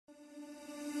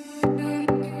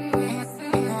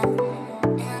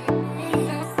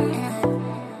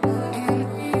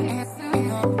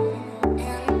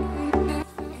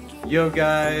Yo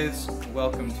guys,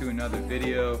 welcome to another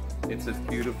video. It's a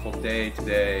beautiful day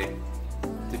today.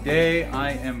 Today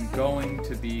I am going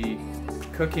to be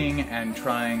cooking and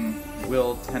trying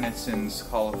Will Tennyson's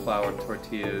cauliflower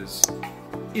tortillas.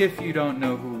 If you don't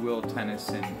know who Will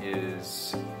Tennyson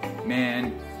is,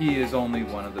 man, he is only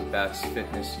one of the best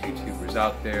fitness YouTubers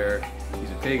out there.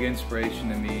 He's a big inspiration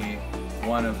to me,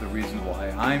 one of the reasons why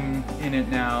I'm in it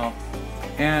now,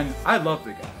 and I love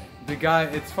the guy. The guy,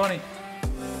 it's funny,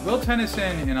 Will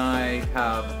Tennyson and I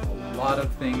have a lot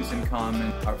of things in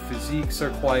common. Our physiques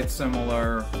are quite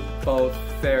similar, both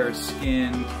fair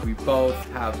skinned, we both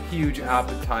have huge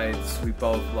appetites, we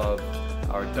both love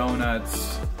our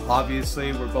donuts.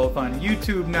 Obviously, we're both on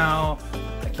YouTube now.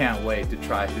 I can't wait to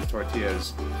try his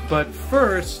tortillas. But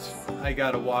first, I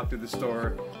gotta walk to the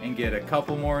store and get a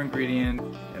couple more ingredients,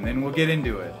 and then we'll get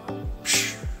into it.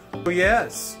 Oh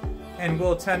yes, and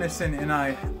Will Tennyson and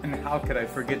I, and how could I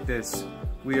forget this?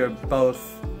 We are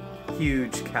both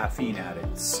huge caffeine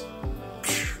addicts.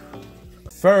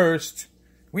 First,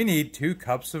 we need 2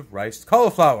 cups of riced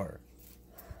cauliflower.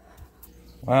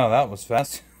 Wow, that was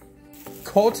fast.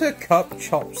 1/4 cup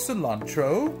chopped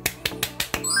cilantro.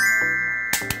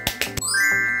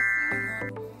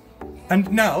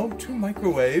 And now to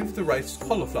microwave the riced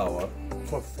cauliflower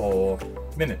for 4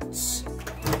 minutes.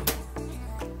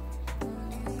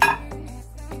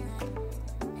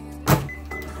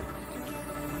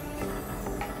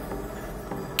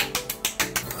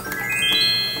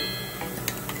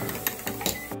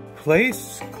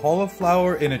 Place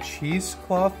cauliflower in a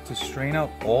cheesecloth to strain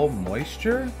out all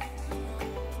moisture.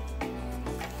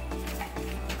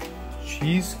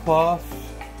 Cheesecloth,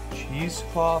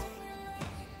 cheesecloth.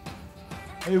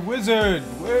 Hey wizard,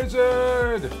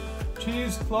 wizard!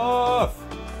 Cheesecloth!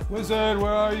 Wizard,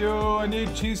 where are you? I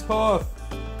need cheesecloth.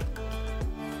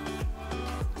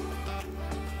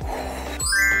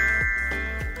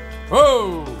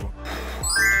 Whoa!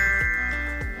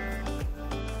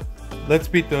 Let's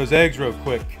beat those eggs real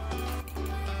quick.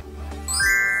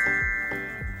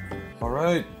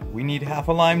 Alright, we need half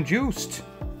a lime juiced.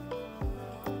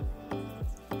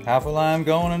 Half a lime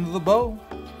going into the bowl.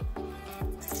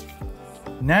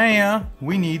 Now,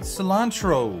 we need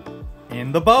cilantro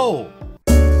in the bowl.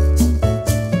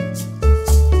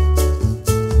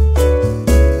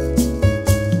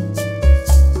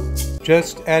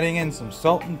 Just adding in some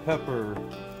salt and pepper.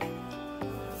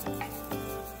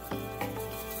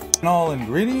 And all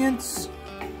ingredients.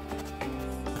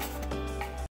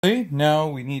 Now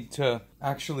we need to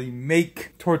actually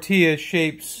make tortilla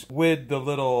shapes with the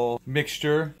little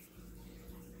mixture.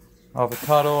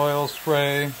 Avocado oil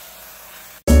spray.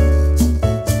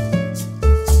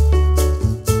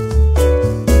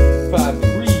 5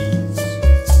 degrees.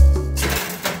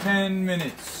 10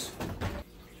 minutes.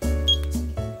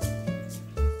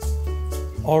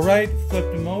 Alright,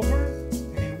 flip them over.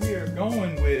 And we are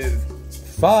going with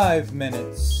 5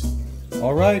 minutes.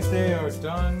 Alright, they are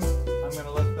done. I'm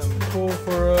gonna let them cool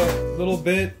for a little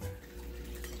bit.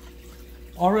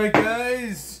 Alright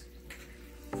guys,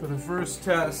 for the first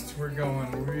test, we're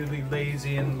going really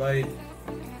lazy and light.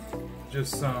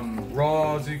 Just some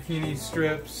raw zucchini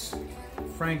strips,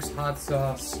 Frank's hot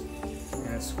sauce,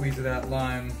 and a squeeze of that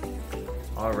lime.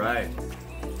 Alright.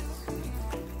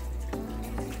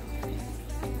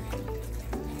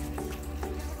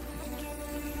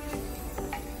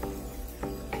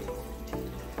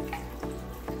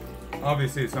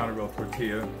 Obviously it's not a real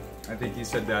tortilla. I think he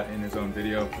said that in his own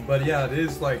video. But yeah, it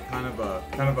is like kind of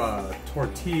a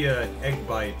tortilla egg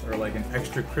bite, or like an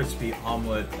extra crispy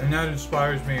omelet. And that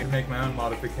inspires me to make my own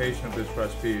modification of this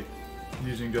recipe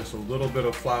using just a little bit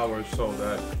of flour so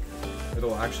that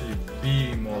it'll actually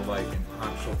be more like an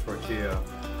actual tortilla,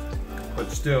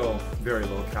 but still very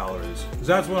low calories. Because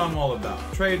that's what I'm all about,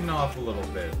 trading off a little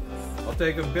bit. I'll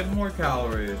take a bit more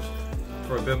calories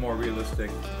for a bit more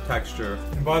realistic texture.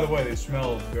 And by the way, they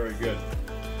smell very good.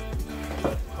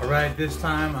 Alright, this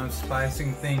time I'm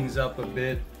spicing things up a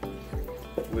bit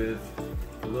with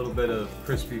a little bit of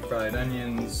crispy fried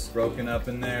onions broken up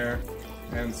in there,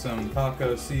 and some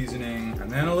taco seasoning,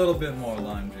 and then a little bit more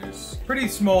lime juice. Pretty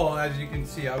small, as you can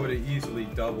see. I would have easily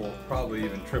doubled, probably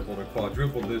even tripled or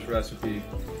quadrupled this recipe.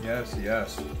 Yes,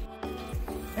 yes.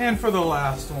 And for the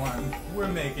last one, we're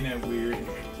making it weird.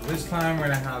 This time we're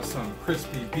gonna have some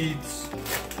crispy beets,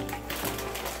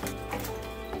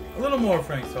 a little more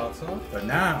Frank's hot sauce, but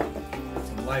now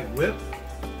some light whip,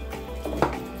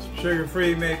 some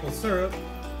sugar-free maple syrup,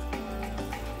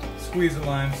 squeeze of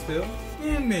lime still,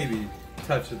 and maybe a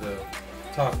touch of the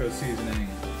taco seasoning.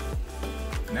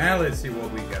 Now let's see what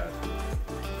we got.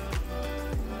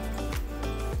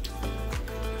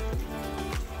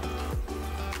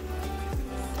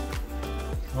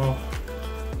 Oh.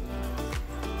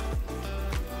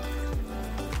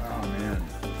 Oh man.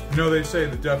 You know, they say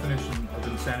the definition of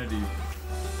insanity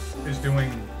is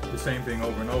doing the same thing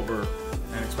over and over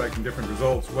and expecting different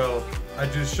results. Well, I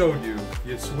just showed you,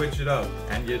 you switch it up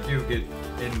and you do get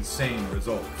insane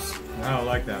results. I don't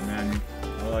like that, man. I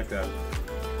don't like that.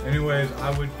 Anyways,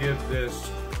 I would give this,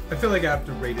 I feel like I have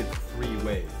to rate it 3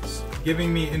 ways.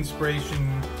 Giving me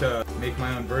inspiration to make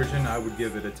my own version, I would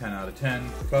give it a 10 out of 10.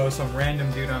 If I was some random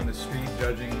dude on the street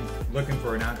judging, looking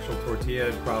for an actual tortilla,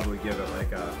 I'd probably give it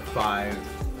like a 5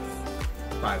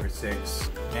 or 6.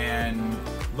 And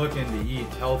looking to eat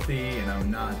healthy and I'm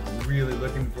not really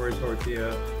looking for a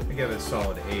tortilla, I give it a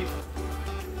solid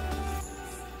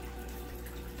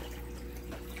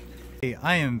 8.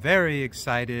 I am very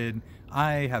excited.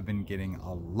 I have been getting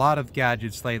a lot of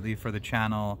gadgets lately for the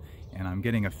channel, and I'm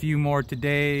getting a few more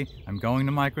today. I'm going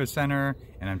to Micro Center,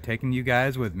 and I'm taking you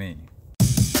guys with me.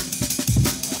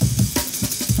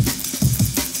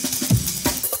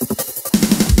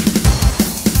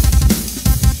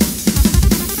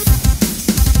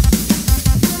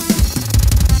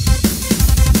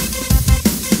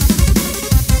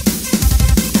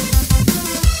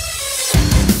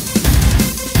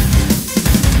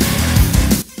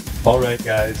 Alright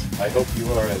guys, I hope you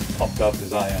are as pumped up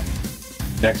as I am.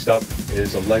 Next up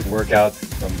is a leg workout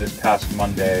from this past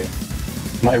Monday.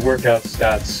 My workout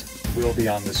stats will be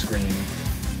on the screen.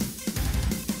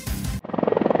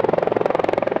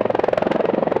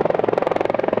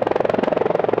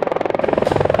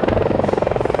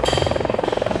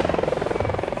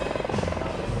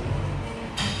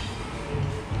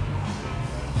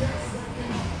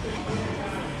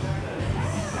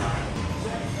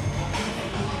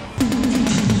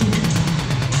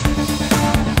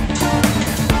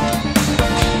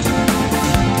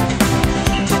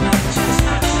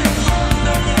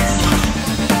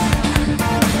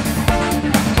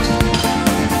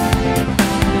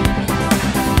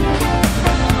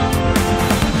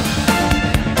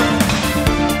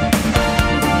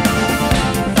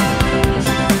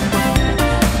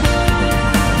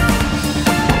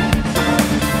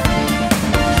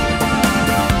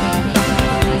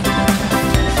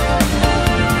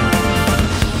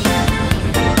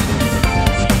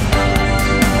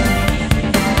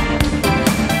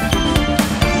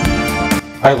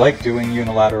 I like doing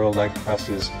unilateral leg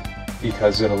presses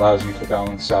because it allows you to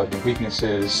balance out your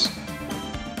weaknesses,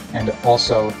 and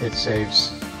also it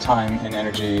saves time and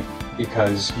energy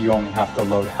because you only have to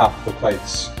load half the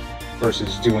plates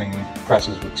versus doing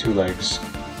presses with 2 legs.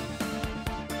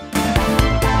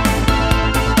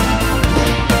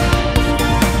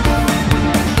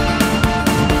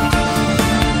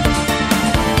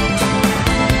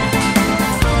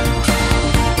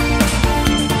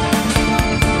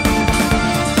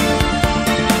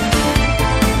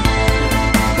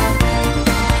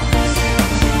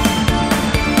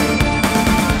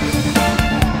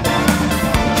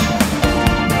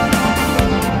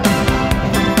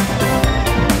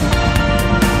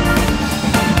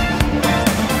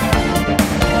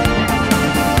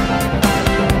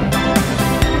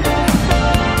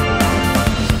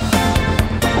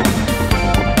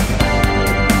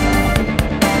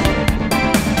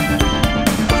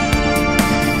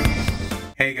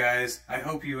 Hey guys, I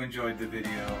hope you enjoyed the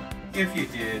video. If you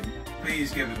did,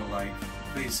 please give it a like,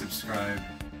 please subscribe.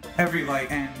 Every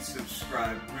like and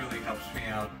subscribe really helps me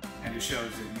out, and it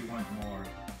shows that you want more.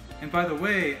 And by the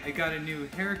way, I got a new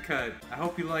haircut. I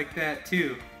hope you like that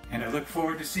too, and I look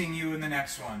forward to seeing you in the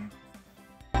next one.